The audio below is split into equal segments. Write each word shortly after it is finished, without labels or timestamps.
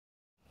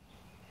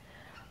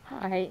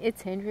Hi,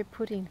 it's Andrea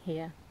Pudding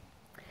here.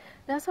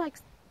 And as I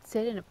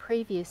said in a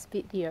previous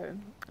video,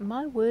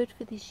 my word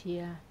for this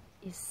year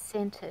is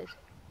centered.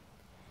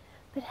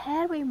 But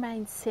how do we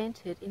remain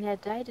centered in our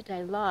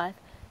day-to-day life,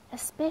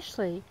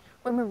 especially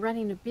when we're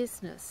running a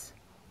business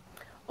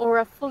or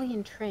are fully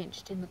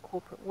entrenched in the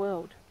corporate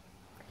world?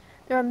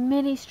 There are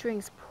many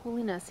strings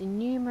pulling us in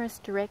numerous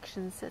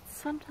directions that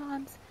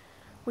sometimes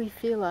we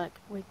feel like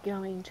we're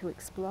going to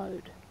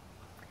explode.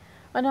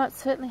 I know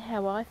it's certainly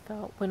how I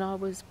felt when I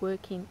was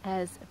working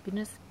as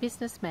a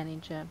business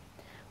manager,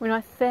 when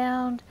I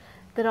found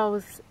that I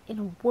was in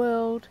a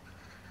world,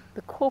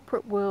 the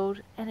corporate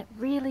world, and it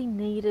really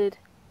needed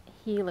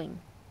healing.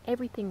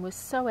 Everything was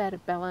so out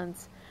of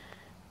balance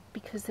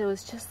because there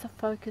was just the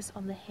focus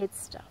on the head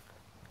stuff.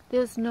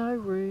 There was no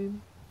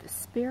room for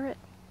spirit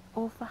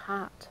or for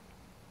heart.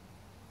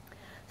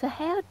 So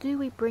how do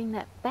we bring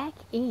that back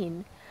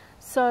in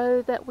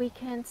so that we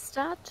can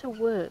start to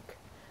work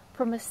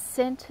from a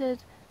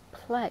centered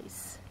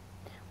place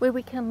where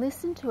we can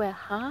listen to our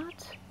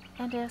heart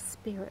and our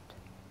spirit?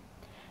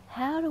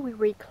 How do we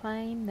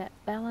reclaim that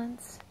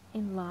balance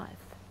in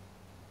life?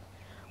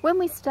 When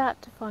we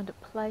start to find a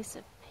place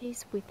of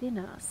peace within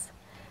us,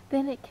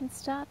 then it can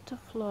start to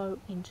flow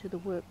into the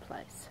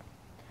workplace.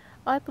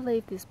 I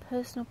believe this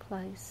personal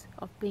place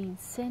of being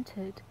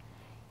centered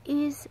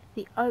is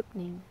the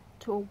opening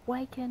to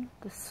awaken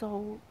the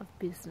soul of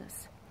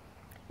business.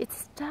 It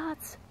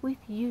starts with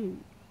you.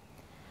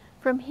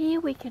 From here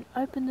we can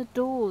open the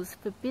doors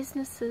for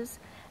businesses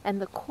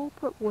and the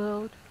corporate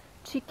world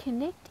to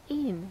connect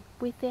in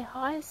with their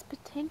highest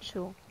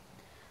potential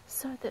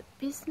so that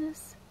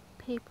business,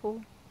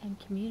 people and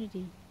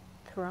community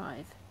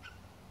thrive.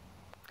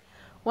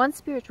 One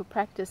spiritual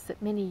practice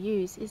that many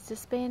use is to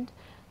spend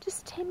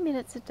just 10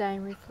 minutes a day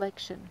in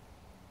reflection.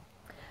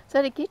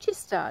 So to get you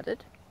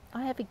started,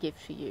 I have a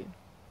gift for you.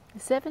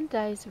 7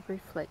 days of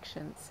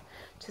reflections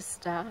to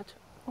start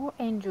or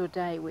end your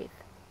day with.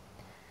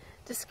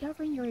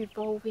 Discovering your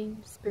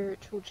evolving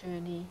spiritual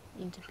journey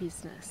into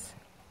business.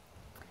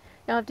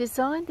 Now I've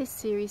designed this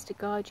series to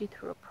guide you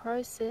through a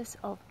process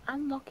of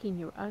unlocking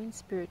your own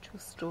spiritual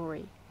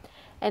story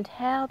and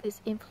how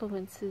this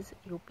influences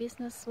your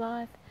business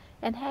life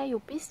and how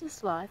your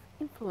business life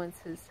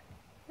influences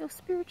your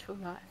spiritual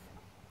life.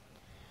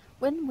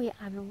 When we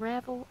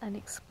unravel and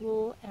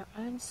explore our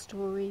own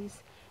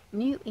stories,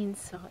 new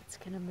insights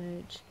can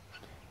emerge.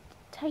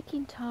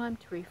 Taking time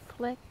to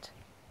reflect,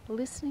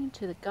 listening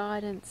to the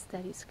guidance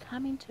that is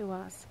coming to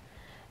us,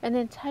 and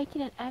then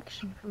taking an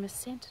action from a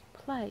centered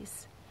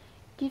place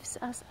gives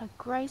us a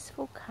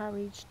graceful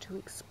courage to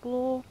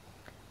explore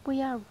we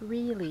are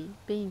really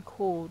being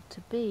called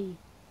to be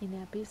in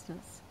our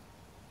business.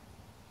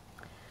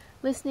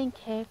 Listening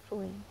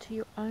carefully to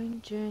your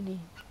own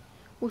journey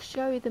will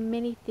show you the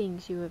many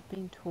things you have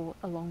been taught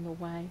along the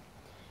way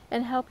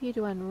and help you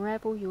to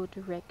unravel your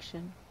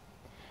direction.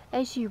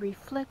 As you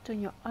reflect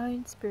on your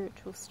own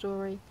spiritual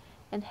story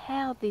and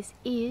how this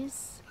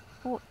is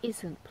or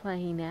isn't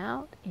playing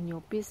out in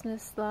your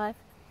business life,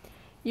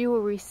 you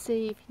will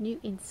receive new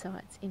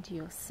insights into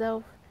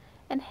yourself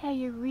and how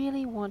you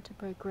really want to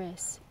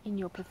progress in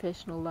your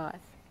professional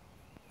life.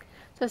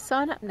 So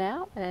sign up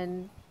now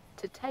and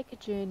to take a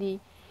journey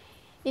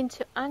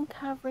into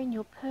uncovering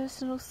your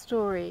personal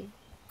story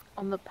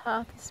on the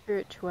path of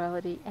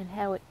spirituality and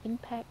how it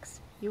impacts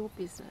your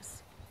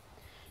business.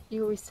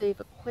 You will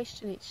receive a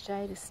question each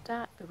day to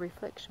start the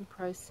reflection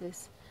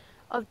process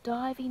of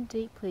diving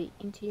deeply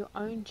into your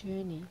own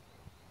journey.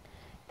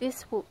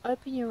 This will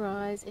open your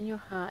eyes and your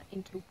heart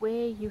into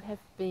where you have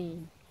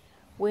been,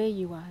 where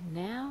you are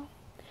now,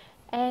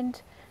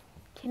 and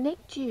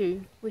connect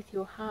you with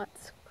your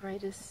heart's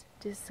greatest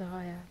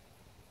desire.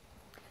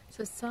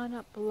 So sign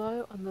up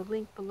below on the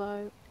link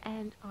below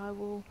and I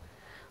will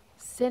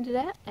send it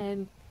out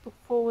and look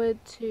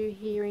forward to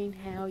hearing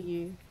how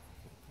you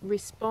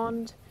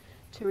respond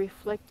to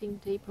reflecting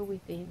deeper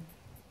within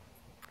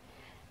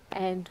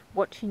and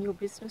watching your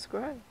business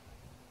grow.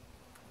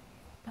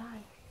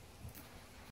 Bye.